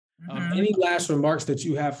Any last remarks that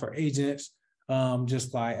you have for agents,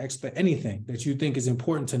 just like anything that you think is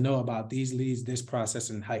important to know about these leads, this process,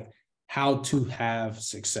 and how to have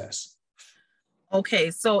success?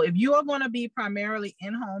 Okay, so if you are going to be primarily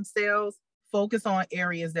in-home sales, focus on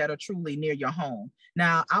areas that are truly near your home.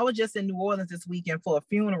 Now, I was just in New Orleans this weekend for a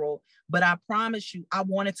funeral, but I promise you, I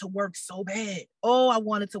wanted to work so bad. Oh, I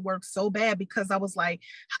wanted to work so bad because I was like,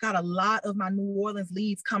 I got a lot of my New Orleans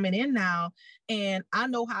leads coming in now. And I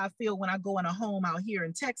know how I feel when I go in a home out here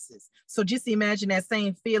in Texas. So just imagine that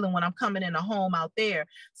same feeling when I'm coming in a home out there.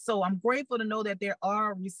 So I'm grateful to know that they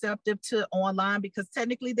are receptive to online, because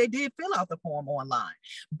technically they did fill out the form online.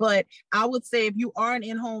 But I would say if you are an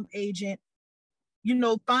in-home agent,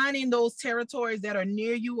 finding those territories that are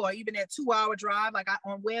near you, or even that 2-hour drive. Like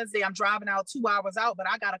on Wednesday, I'm driving out 2 hours out, but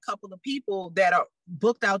I got a couple of people that are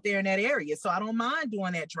booked out there in that area. So I don't mind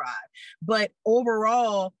doing that drive. But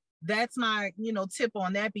overall, that's my, tip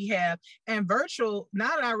on that behalf. And virtual,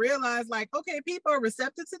 now that I realize, like, okay, people are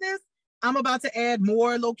receptive to this, I'm about to add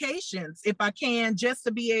more locations if I can, just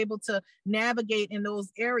to be able to navigate in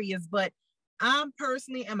those areas. But I'm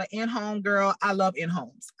personally am an in-home girl. I love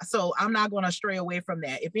in-homes. So I'm not going to stray away from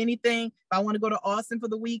that. If anything, if I want to go to Austin for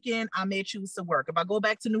the weekend, I may choose to work. If I go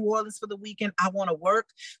back to New Orleans for the weekend, I want to work.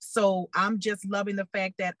 So I'm just loving the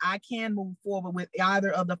fact that I can move forward with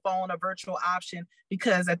either of the phone or virtual option,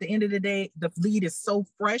 because at the end of the day, the lead is so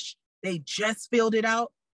fresh. They just filled it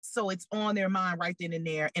out. So it's on their mind right then and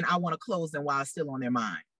there. And I want to close them while it's still on their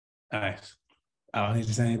mind. Nice. I don't need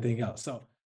to say anything else. So